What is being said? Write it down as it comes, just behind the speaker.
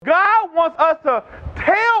to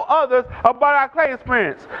tell others about our clay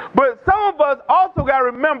experience. But some of us also got to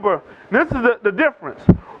remember, this is the difference.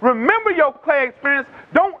 Remember your clay experience.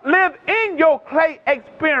 Don't live in your clay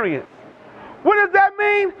experience. What does that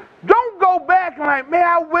mean? Don't go back and like, man,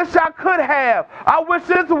 I wish I could have. I wish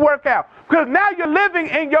this would work out. Because now you're living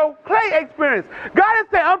in your clay experience. God is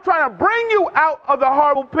saying, I'm trying to bring you out of the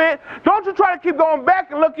horrible pit. Don't you try to keep going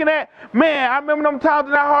back and looking at, man, I remember them times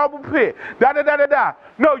in that horrible pit. Da-da-da-da-da.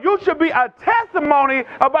 No, you should be a testimony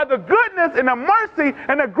about the goodness and the mercy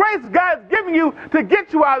and the grace God's giving you to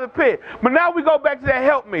get you out of the pit. But now we go back to that,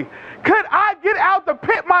 help me. Could I get out the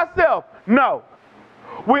pit myself? No.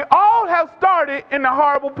 We all have started in the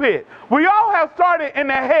horrible pit. We all have started in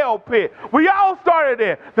the hell pit. We all started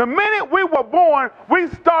there. The minute we were born, we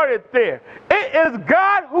started there. It is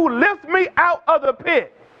God who lifts me out of the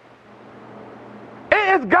pit.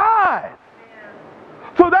 It is God.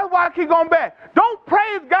 So that's why I keep going back. Don't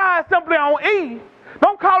praise God simply on E.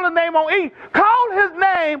 Don't call his name on E. Call his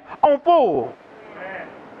name on full.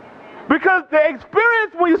 Because the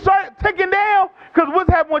experience when you start ticking down, because what's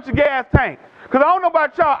happening with your gas tank? Because I don't know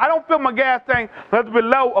about y'all, I don't fill my gas tank unless it's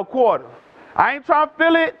below a quarter. I ain't trying to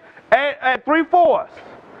fill it at 3/4.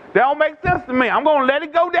 That don't make sense to me. I'm going to let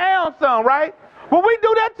it go down some, right? But we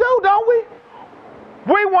do that too, don't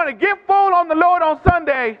we? We want to get full on the Lord on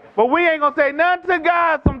Sunday, but we ain't going to say nothing to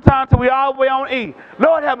God sometimes till we all the way on E.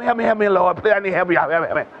 Lord, help me, Lord. Please, I need help me.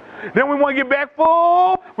 Help me. Then we want to get back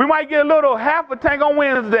full. We might get a little half a tank on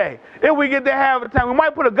Wednesday. If we get that half a tank, we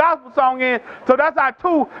might put a gospel song in. So that's our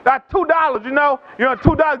 $2, you know.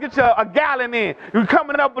 $2 get you a gallon in. You're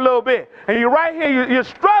coming up a little bit. And you're right here, you're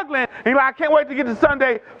struggling. And you're like, I can't wait to get to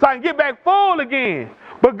Sunday so I can get back full again.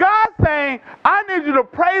 But God's saying, I need you to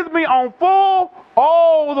praise me on full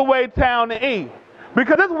all the way down to E.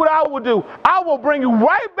 Because this is what I will do. I will bring you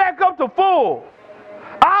right back up to full.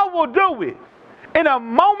 I will do it. In a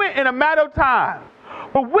moment, in a matter of time.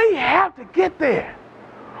 But we have to get there.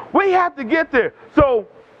 We have to get there. So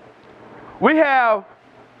we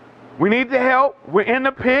need the help. We're in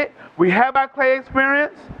the pit. We have our clay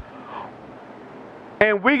experience.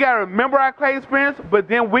 And we got to remember our clay experience, but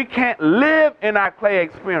then we can't live in our clay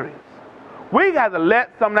experience. We got to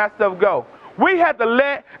let some of that stuff go. We have to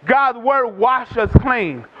let God's word wash us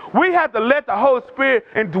clean. We have to let the Holy Spirit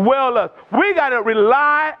indwell us. We got to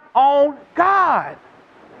rely on God.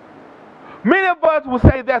 Many of us will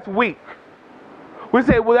say that's weak. We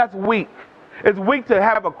say, well, that's weak. It's weak to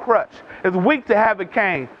have a crutch. It's weak to have a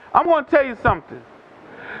cane. I'm going to tell you something.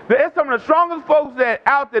 There's some of the strongest folks that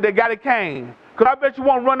out there that got a cane. Because I bet you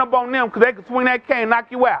won't run up on them because they can swing that cane and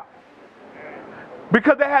knock you out.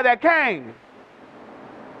 Because they have that cane.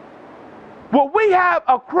 Well, we have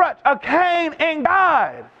a crutch, a cane in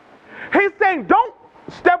God. He's saying, don't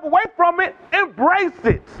step away from it. Embrace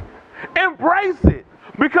it. Embrace it.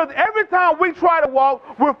 Because every time we try to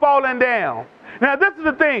walk, we're falling down. Now, this is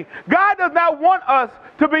the thing. God does not want us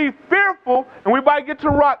to be fearful, and we might get to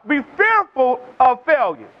rock, be fearful of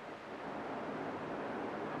failure.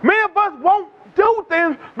 Many of us won't do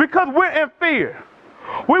things because we're in fear.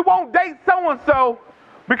 We won't date so-and-so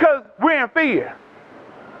because we're in fear.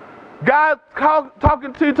 God's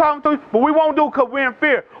talking to you, but we won't do it because we're in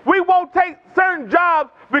fear. We won't take certain jobs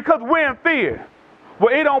because we're in fear.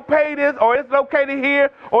 Well, it don't pay this, or it's located here,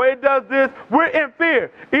 or it does this. We're in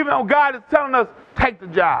fear. Even though God is telling us, take the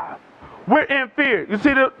job. We're in fear. You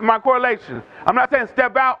see my correlation? I'm not saying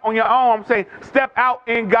step out on your own. I'm saying step out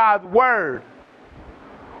in God's word.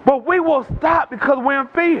 But we will stop because we're in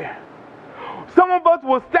fear. Some of us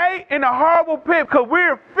will stay in a horrible pit because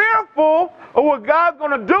we're fearful of what God's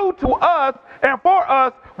going to do to us and for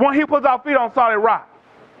us when he puts our feet on solid rock.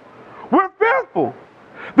 We're fearful.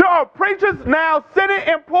 There are preachers now sitting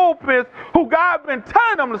in pulpits who God been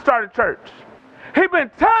telling them to start a church. He's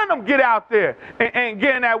been telling them get out there and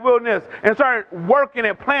get in that wilderness and start working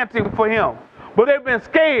and planting for him. But they've been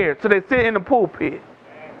scared, so they sit in the pulpit.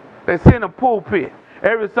 They sit in the pulpit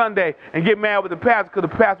every Sunday and get mad with the pastor because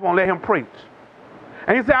the pastor won't let him preach.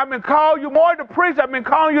 And he said, I've been calling you more to preach. I've been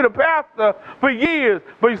calling you the pastor for years,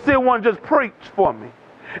 but you still want to just preach for me.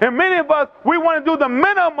 And many of us, we want to do the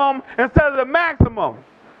minimum instead of the maximum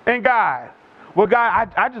in God. Well,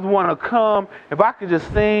 God, I just want to come. If I could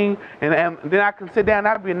just sing and then I can sit down,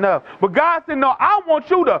 that'd be enough. But God said, no, I want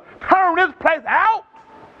you to turn this place out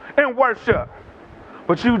and worship.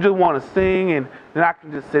 But you just want to sing and then I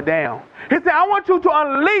can just sit down. He said, I want you to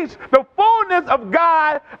unleash the fullness of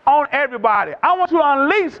God on everybody. I want you to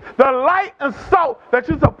unleash the light and salt that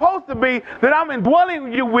you're supposed to be, that I'm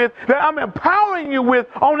indwelling you with, that I'm empowering you with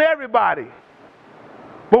on everybody.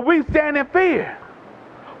 But we stand in fear.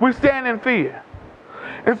 We stand in fear.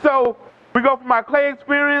 And so We go from our clay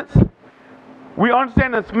experience. We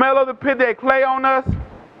understand the smell of the pit that clay on us.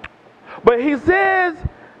 But he says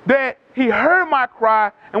that he heard my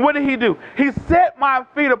cry, and what did he do? He set my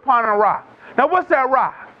feet upon a rock. Now, what's that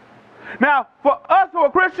rock? Now, for us who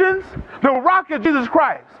are Christians, the rock is Jesus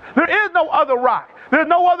Christ. There is no other rock. There's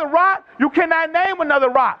no other rock. You cannot name another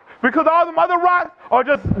rock, because all them other rocks are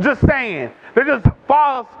just sand. They're just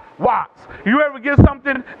false rocks. You ever get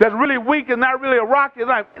something that's really weak and not really a rock? It's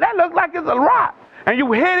like, that looks like it's a rock. And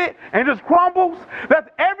you hit it and it just crumbles. That's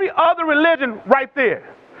every other religion right there.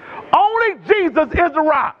 Only Jesus is the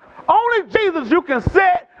rock. Only Jesus you can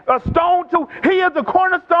set a stone to. He is the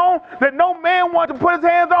cornerstone that no man wants to put his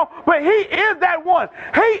hands on, but he is that one.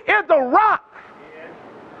 He is the rock.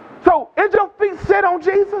 So is your feet set on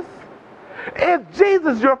Jesus? Is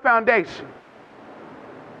Jesus your foundation?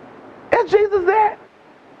 Is Jesus that?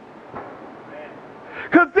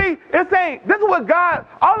 Because see, it's saying, this is what God,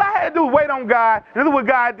 all I had to do was wait on God, and this is what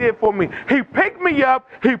God did for me. He picked me up,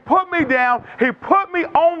 he put me down, he put me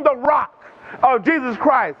on the rock of Jesus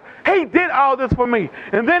Christ. He did all this for me.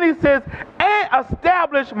 And then he says, and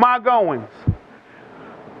establish my goings.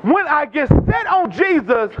 When I get set on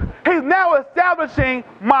Jesus, he's now establishing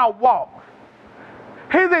my walk.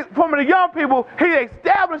 From the young people, he's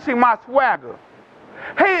establishing my swagger.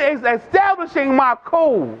 He is establishing my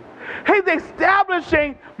cool. He's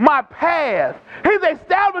establishing my path. He's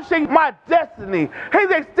establishing my destiny. He's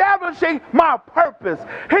establishing my purpose.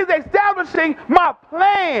 He's establishing my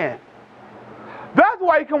plan. That's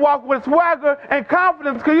why you can walk with swagger and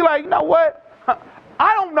confidence, because you're like, you know what?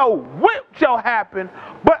 I don't know what shall happen,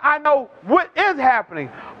 but I know what is happening.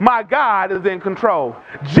 My God is in control.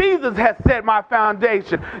 Jesus has set my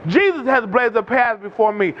foundation. Jesus has blazed a path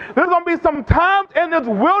before me. There's going to be some times in this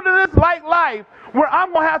wilderness-like life where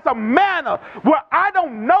I'm going to have some manna, where I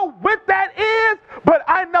don't know what that is, but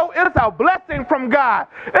I know it's a blessing from God.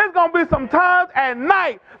 It's going to be some times at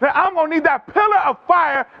night that I'm going to need that pillar of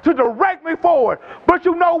fire to direct me forward. But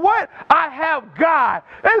you know what? I have God.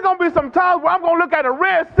 There's going to be some times where I'm going to look at a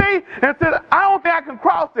Red Sea and say, I don't think I can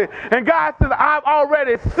cross it. And God says, I've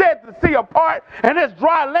already set the sea apart, and it's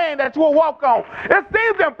dry land that you will walk on. It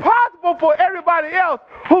seems impossible for everybody else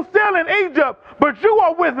who's still in Egypt, but you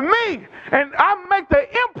are with me, and I make the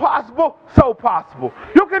impossible so possible.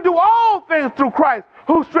 You can do all things through Christ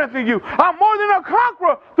who strengthens you. I'm more than a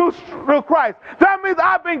conqueror through Christ. That means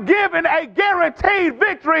I've been given a guaranteed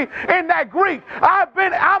victory in that Greek.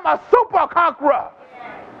 I'm a super conqueror.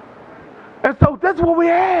 And so that's what we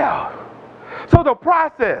have. So the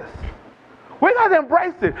process, we got to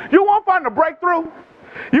embrace it. You want to find a breakthrough?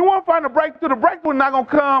 You want to find a breakthrough? The breakthrough is not going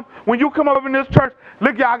to come when you come up in this church.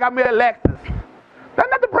 Look, y'all, I got me a Lexus. That's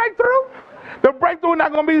not the breakthrough. The breakthrough is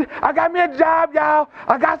not going to be, I got me a job, y'all.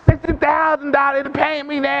 I got $60,000 to pay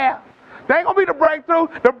me now. That ain't going to be the breakthrough.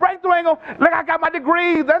 The breakthrough ain't going to, look, I got my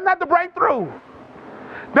degrees. That's not the breakthrough.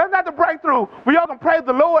 That's not the breakthrough. We all can praise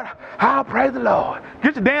the Lord. I'll praise the Lord.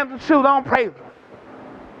 Get your damn shoes on, praise Him.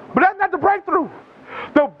 But that's not the breakthrough.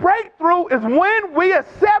 The breakthrough is when we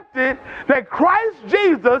accepted that Christ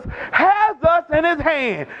Jesus has us in his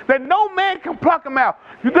hand, that no man can pluck him out.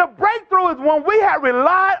 The breakthrough is when we have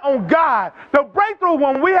relied on God. The breakthrough is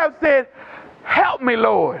when we have said, help me,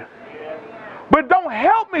 Lord. But don't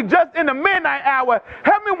help me just in the midnight hour.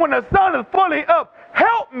 Help me when the sun is fully up.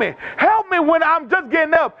 Help me. Help me when I'm just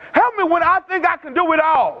getting up. Help me when I think I can do it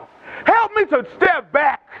all. Help me to step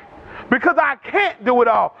back, because I can't do it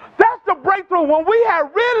all. That's the breakthrough, when we have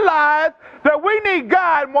realized that we need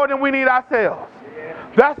God more than we need ourselves.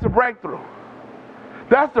 That's the breakthrough.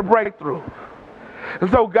 That's the breakthrough. And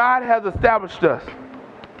so God has established us.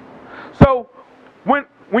 So when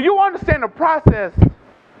you understand the process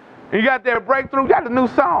and you got that breakthrough, you got a new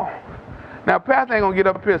song. Now, Pastor ain't going to get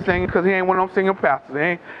up here singing, because he ain't one of them singing pastors.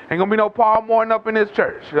 Ain't going to be no Paul Morton up in this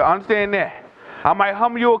church. You understand that? I might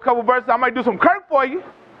hum you a couple verses. I might do some Kirk for you.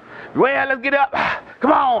 Well, let's get up.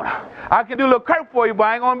 Come on. I can do a little Kirk for you, but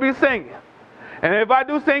I ain't going to be singing. And if I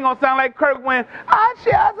do sing, it's going to sound like Kirk when I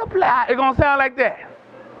shall supply. It's going to sound like that.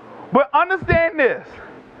 But understand this.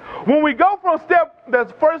 When we go from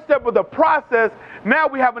the first step of the process, now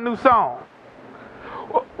we have a new song.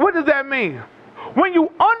 What does that mean? When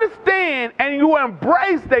you understand and you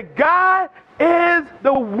embrace that God is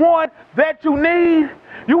the one that you need,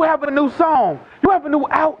 you have a new song. You have a new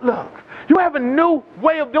outlook. You have a new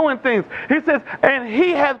way of doing things. He says, and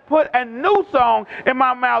he has put a new song in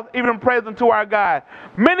my mouth, even praising to our God.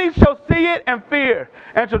 Many shall see it and fear,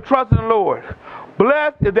 and shall trust in the Lord.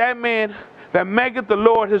 Blessed is that man that maketh the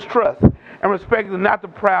Lord his trust, and respecteth not the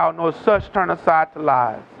proud, nor such turn aside to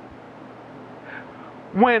lies.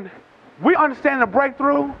 When we understand the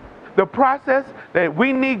breakthrough, the process that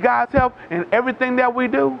we need God's help in everything that we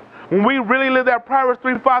do, when we really live that Proverbs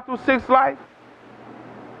 3:5-6 life,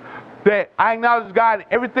 that I acknowledge God in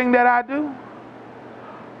everything that I do,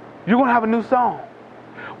 you're going to have a new song.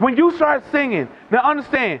 When you start singing, now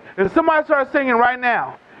understand, if somebody starts singing right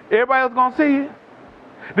now, everybody else going to see it?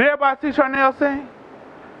 Did everybody see Charnel sing?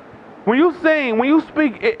 When you sing, when you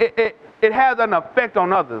speak, it has an effect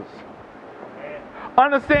on others.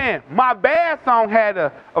 Understand, my bad song had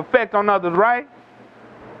an effect on others, right?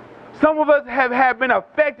 Some of us have been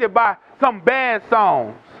affected by some bad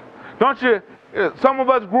songs. Don't you? Some of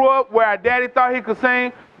us grew up where our daddy thought he could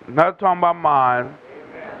sing. Not talking about mine.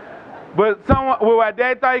 But where our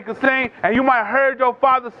daddy thought he could sing, and you might have heard your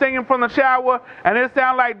father singing from the shower, and it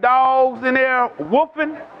sounded like dogs in there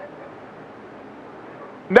woofing.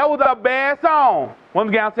 That was a bad song. Once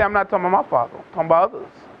again, I'm not talking about my father. I'm talking about others.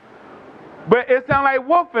 But it sounded like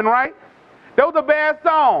woofing, right? That was a bad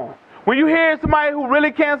song. When you hear somebody who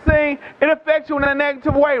really can't sing, it affects you in a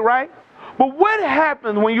negative way, right? But what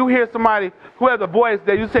happens when you hear somebody who has a voice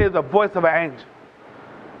that you say is the voice of an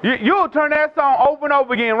angel? You'll turn that song over and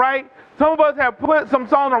over again, right? Some of us have put some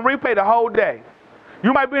songs on replay the whole day.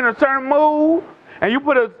 You might be in a certain mood, and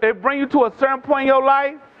it brings you to a certain point in your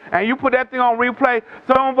life, and you put that thing on replay.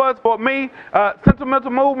 Some of us, for me, sentimental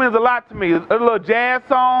movement is a lot to me. It's a little jazz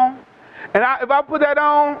song. And if I put that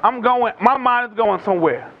on, my mind is going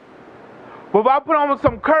somewhere. But if I put on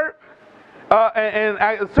some Kurt, and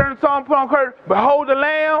a certain song put on Kurt, Behold the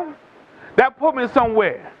Lamb, that put me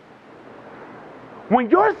somewhere. When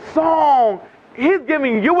your song, he's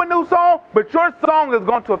giving you a new song, but your song is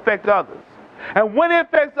going to affect others. And when it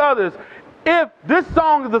affects others, if this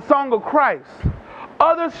song is the song of Christ,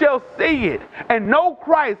 others shall see it and know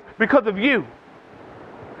Christ because of you.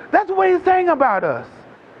 That's what he's saying about us.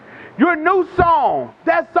 Your new song,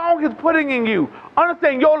 that song is putting in you.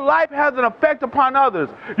 Understand, your life has an effect upon others.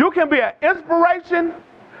 You can be an inspiration.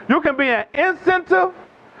 You can be an incentive.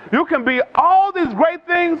 You can be all these great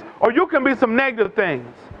things, or you can be some negative things.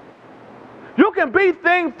 You can be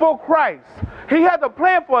things for Christ. He has a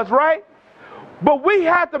plan for us, right? But we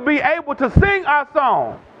have to be able to sing our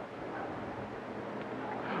song.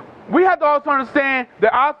 We have to also understand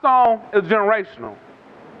that our song is generational.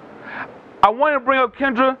 I want to bring up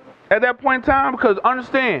Kendra at that point in time because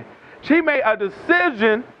understand, she made a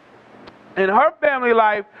decision in her family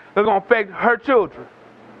life that's going to affect her children.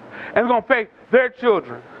 And it's going to affect their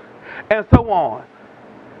children. And so on.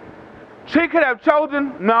 She could have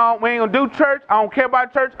chosen, no, we ain't going to do church. I don't care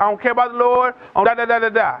about church. I don't care about the Lord.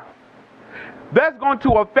 That's going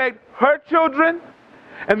to affect her children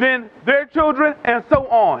and then their children and so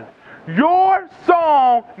on. Your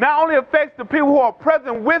song not only affects the people who are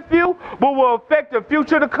present with you, but will affect the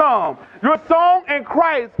future to come. Your song in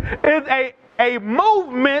Christ is a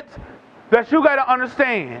movement that you got to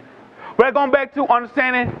understand. We're going back to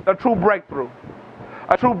understanding a true breakthrough.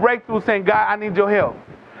 A true breakthrough saying, God, I need your help.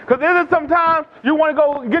 Because there's sometimes you want to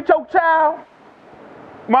go get your child.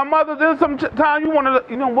 My mother, there's sometimes you want to,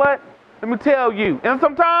 you know what? Let me tell you. And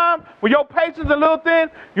sometimes when your patience is a little thin,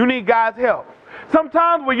 you need God's help.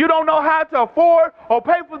 Sometimes when you don't know how to afford or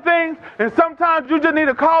pay for things, and sometimes you just need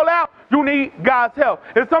to call out, you need God's help.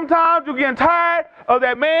 And sometimes you're getting tired of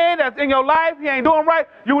that man that's in your life, he ain't doing right,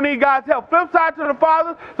 you need God's help. Flip side to the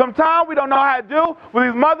fathers, sometimes we don't know how to do with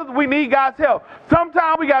these mothers, we need God's help.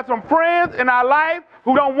 Sometimes we got some friends in our life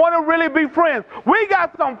who don't want to really be friends. We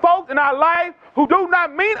got some folks in our life who do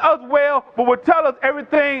not mean us well, but will tell us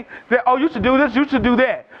everything that, oh, you should do this, you should do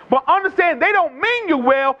that. But understand, they don't mean you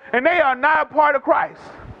well, and they are not a part of Christ.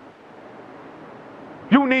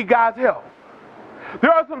 You need God's help.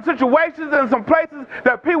 There are some situations and some places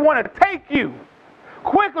that people want to take you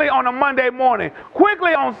quickly on a Monday morning,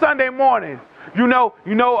 quickly on Sunday morning.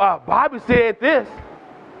 Bobby said this.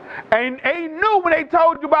 And they knew when they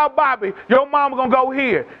told you about Bobby, your mama gonna go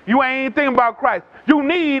here. You ain't thinking about Christ. You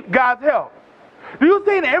need God's help. Do you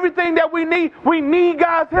see in everything that we need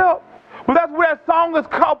God's help? But that's where that song is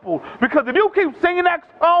coupled. Because if you keep singing that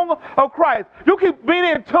song of Christ, you keep being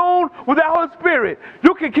in tune with that Holy Spirit,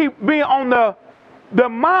 you can keep being on the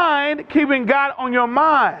mind, keeping God on your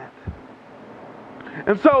mind.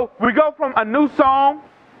 And so we go from a new song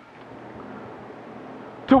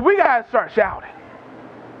to we got to start shouting.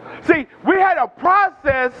 See, we had a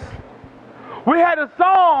process, we had a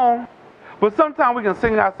song, but sometimes we can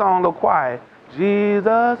sing our song a little quiet.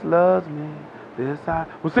 Jesus loves me, this I...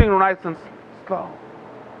 We're singing nice and slow.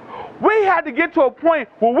 We had to get to a point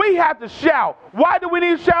where we have to shout. Why do we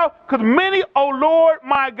need to shout? Because many, oh Lord,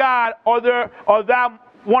 my God, are thou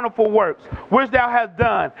wonderful works which thou hast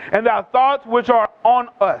done, and thy thoughts which are on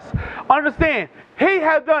us. Understand, he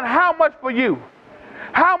has done how much for you?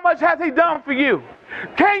 How much has he done for you?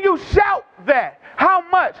 Can you shout that? How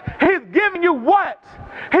much? He's given you what?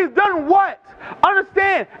 He's done what?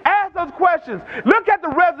 Understand, ask those questions. Look at the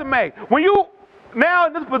resume. When you now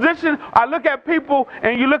in this position, I look at people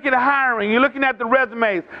and you look at hiring, you're looking at the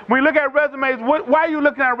resumes. When you look at resumes, why are you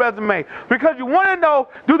looking at a resume? Because you want to know,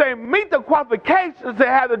 do they meet the qualifications to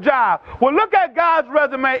have the job? Well, look at God's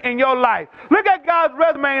resume in your life. Look at God's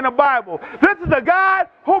resume in the Bible. This is a God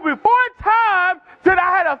who before time said,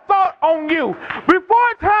 I had a thought on you.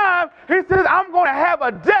 Before time, he says, I'm going to have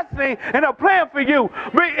a destiny and a plan for you.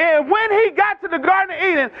 And when he got to the Garden of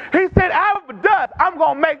Eden, he said, out of dust, I'm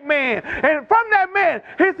going to make man. And from that man,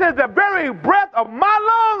 he says, the very breath of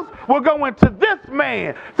my lungs will go into this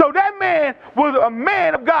man. So that man was a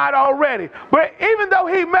man of God already. But even though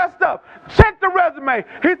he messed up, check the resume.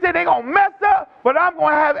 He said, they're going to mess up, but I'm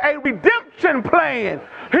going to have a redemption plan.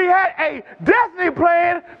 He had a destiny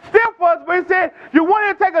plan still for us, but he said, you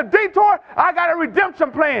want to take a detour? I got a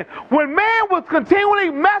redemption plan. When man was continually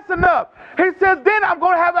messing up, he says, then I'm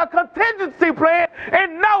going to have a contingency plan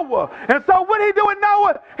in Noah. And so what he do with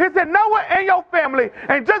Noah? He said, Noah and your family,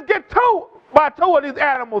 and just get two of these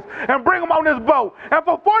animals and bring them on this boat. And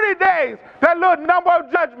for 40 days, that little number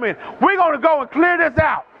of judgment, we're going to go and clear this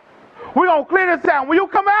out. We're going to clear this out. When you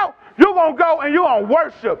come out, you're going to go and you're going to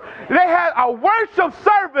worship. They had a worship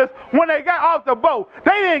service when they got off the boat.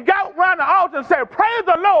 They didn't go around the altar and say, praise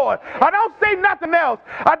the Lord. I don't see nothing else.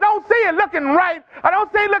 I don't see it looking right. I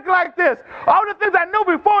don't see it looking like this. All the things I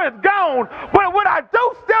knew before is gone. But what I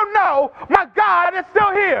do still know, my God is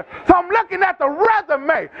still here. So I'm looking at the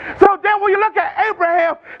resume. So then when you look at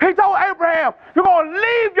Abraham, he told Abraham, you're going to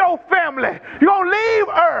leave your family. You're going to leave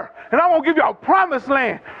Ur. And I'm going to give you a promised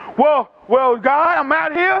land. Well, God, I'm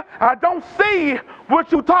out here. I don't see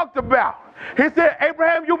what you talked about. He said,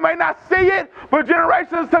 Abraham, you may not see it, but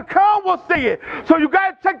generations to come will see it. So you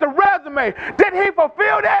got to check the resume. Did he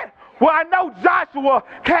fulfill that? Well, I know Joshua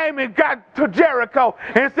came and got to Jericho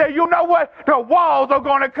and said, you know what? The walls are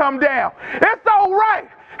going to come down. It's all right.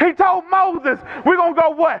 He told Moses, we're going to go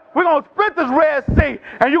what? We're going to split this Red Sea,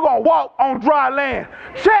 and you're going to walk on dry land.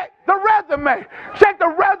 Check the resume. Check the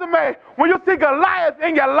resume when you see Goliath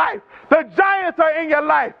in your life. The giants are in your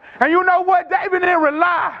life. And you know what? David didn't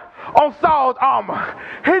rely on Saul's armor.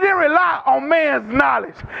 He didn't rely on man's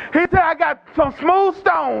knowledge. He said, I got some smooth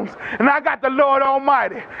stones, and I got the Lord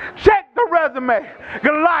Almighty. Check the resume.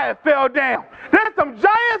 Goliath fell down. There's some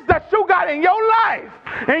giants that you got in your life,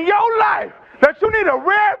 that you need to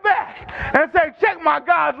rear back and say, check my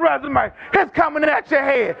God's resume. It's coming at your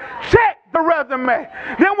head. Check the resume.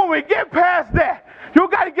 Then when we get past that, you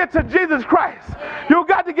got to get to Jesus Christ. You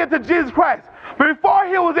got to get to Jesus Christ. Before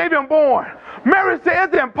he was even born, Mary said,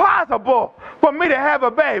 it's impossible for me to have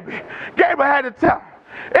a baby. Gabriel had to tell him,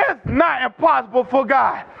 it's not impossible for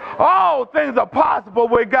God. All things are possible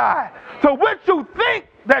with God. So what you think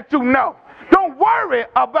that you know, don't worry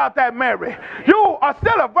about that, Mary. You are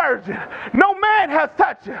still a virgin. No man has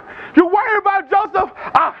touched you. You worry about Joseph?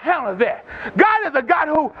 I'll handle that. God is a God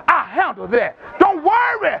who I'll handle that. Don't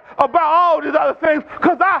worry about all these other things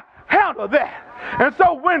because I handle that. And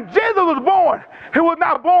so when Jesus was born, he was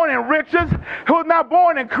not born in riches. He was not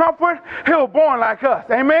born in comfort. He was born like us.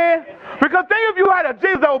 Amen? Because think if you had a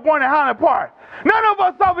Jesus that was born in Highland Park. None of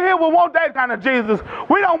us over here would want that kind of Jesus.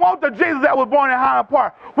 We don't want the Jesus that was born in Highland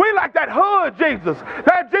Park. We like that hood Jesus.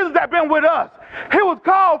 That Jesus that been with us. He was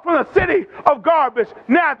called from the city of garbage,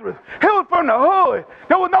 Nazareth. He was from the hood.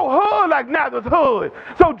 There was no hood like Nazareth's hood.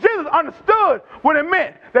 So Jesus understood what it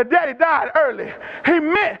meant that Daddy died early.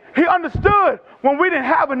 He understood when we didn't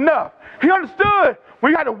have enough. He understood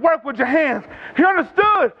when you had to work with your hands. He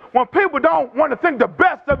understood when people don't want to think the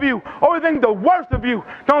best of you or think the worst of you,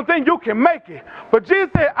 don't think you can make it. But Jesus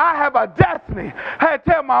said, I have a destiny. I had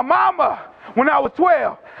to tell my mama when I was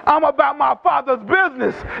 12, I'm about my father's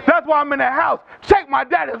business. That's why I'm in the house. Check my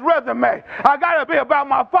daddy's resume. I got to be about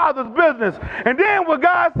my father's business. And then what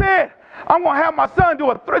God said, I'm going to have my son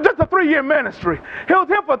do just a 3-year ministry. He was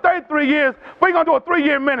here for 33 years, but he's going to do a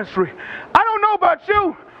 3-year ministry. I don't know about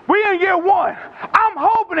you. We in year 1. I'm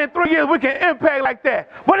hoping in 3 years we can impact like that.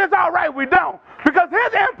 But it's all right we don't. Because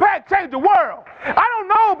his impact changed the world. I don't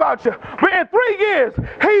know about you, but in 3 years,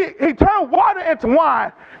 he turned water into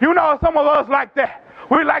wine. You know, some of us like that.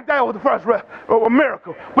 We like that was the first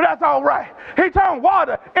miracle. But that's all right. He turned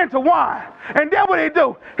water into wine. And then what did he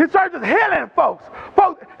do? He started just healing folks.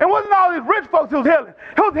 It wasn't all these rich folks he was healing.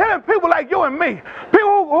 He was healing people like you and me.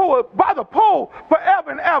 People who were by the pool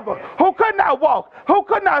forever and ever. Who could not walk. Who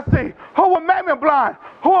could not see. Who were maimed and blind.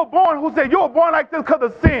 who are born, who say, you were born like this because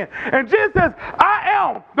of sin. And Jesus says, I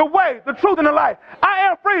am the way, the truth, and the life. I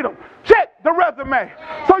am freedom. Check the resume.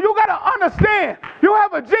 So you got to understand, you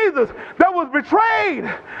have a Jesus that was betrayed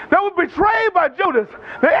by Judas,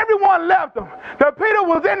 that everyone left him, that Peter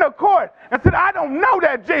was in the court and said, I don't know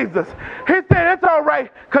that Jesus. He said, it's all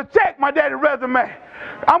right, because check my daddy's resume.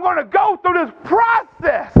 I'm going to go through this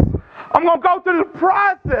process. I'm going to go through this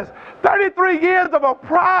process, 33 years of a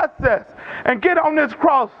process, and get on this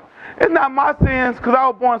cross. It's not my sins because I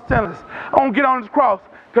was born sinless. I'm going to get on this cross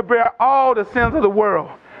to bear all the sins of the world,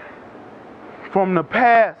 from the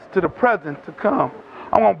past to the present to come.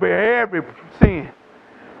 I'm going to bear every sin.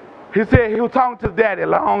 He said he was talking to his daddy a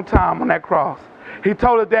long time on that cross. He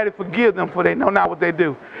told his daddy, forgive them for they know not what they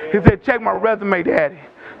do. He said, check my resume, daddy.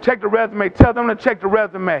 Check the resume. Tell them to check the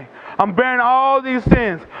resume. I'm bearing all these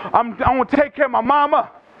sins. I'm going to take care of my mama.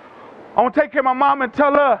 I'm going to take care of my mama and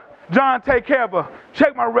tell her, John, take care of her.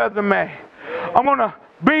 Check my resume. I'm going to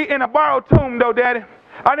be in a borrowed tomb, though, daddy.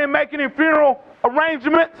 I didn't make any funeral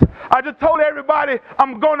arrangements. I just told everybody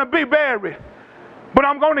I'm going to be buried. But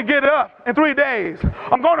I'm going to get up in 3 days.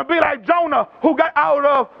 I'm going to be like Jonah, who got out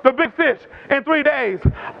of the big fish in 3 days.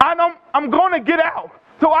 I'm going to get out.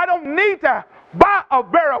 So I don't need to buy a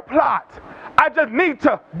burial plot. I just need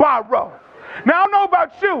to borrow. Now, I don't know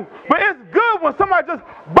about you, but it's good when somebody just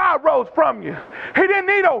borrows from you. He didn't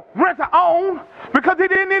need a rent-to-own because he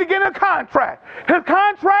didn't need to get a contract. His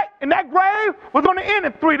contract in that grave was going to end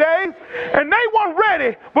in 3 days, and they weren't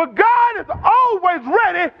ready, but God is always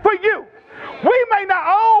ready for you. We may not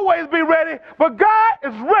always be ready, but God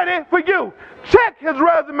is ready for you. Check his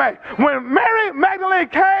resume. When Mary Magdalene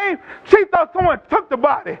came, she thought someone took the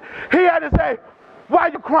body. He had to say, why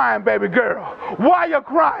you crying, baby girl? Why you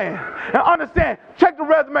crying? And understand, check the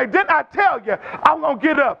resume. Didn't I tell you I'm going to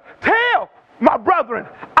get up? Tell my brethren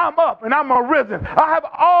I'm up and I'm arisen. I have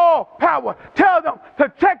all power. Tell them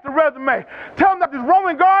to check the resume. Tell them that these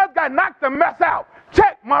Roman guards got knocked the mess out.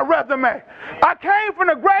 Check my resume. I came from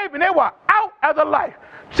the grave and they were out as a life.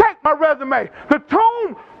 Check my resume. The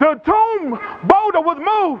tomb boulder was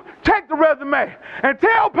moved. Check the resume. And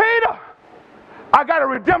tell Peter, I got a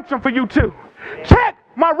redemption for you too. Check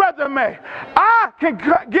my resume. I can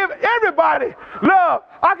give everybody love.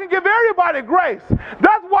 I can give everybody grace.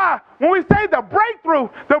 That's why when we say the breakthrough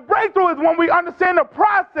is when we understand the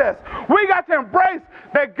process. We got to embrace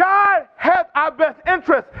that God has our best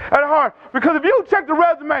interest at heart. Because if you check the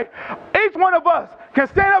resume, each one of us can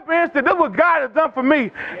stand up and say, this is what God has done for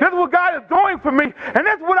me. This is what God is doing for me. And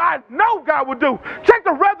this is what I know God will do. Check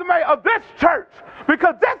the resume of this church.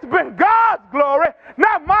 Because that's been God's glory,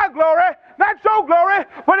 not my glory, not your glory,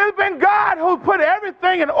 but it's been God who put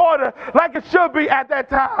everything in order like it should be at that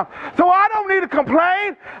time. So I don't need to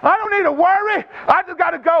complain. I don't need to worry. I just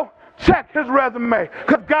got to go check his resume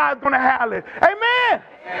because God's going to handle it. Amen.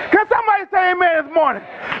 Can somebody say amen this morning?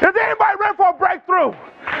 Is anybody ready for a breakthrough?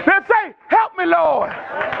 Then say, help me, Lord.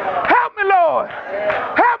 Help me, Lord.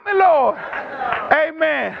 Help me, Lord.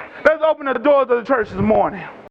 Amen. Let's open the doors of the church this morning.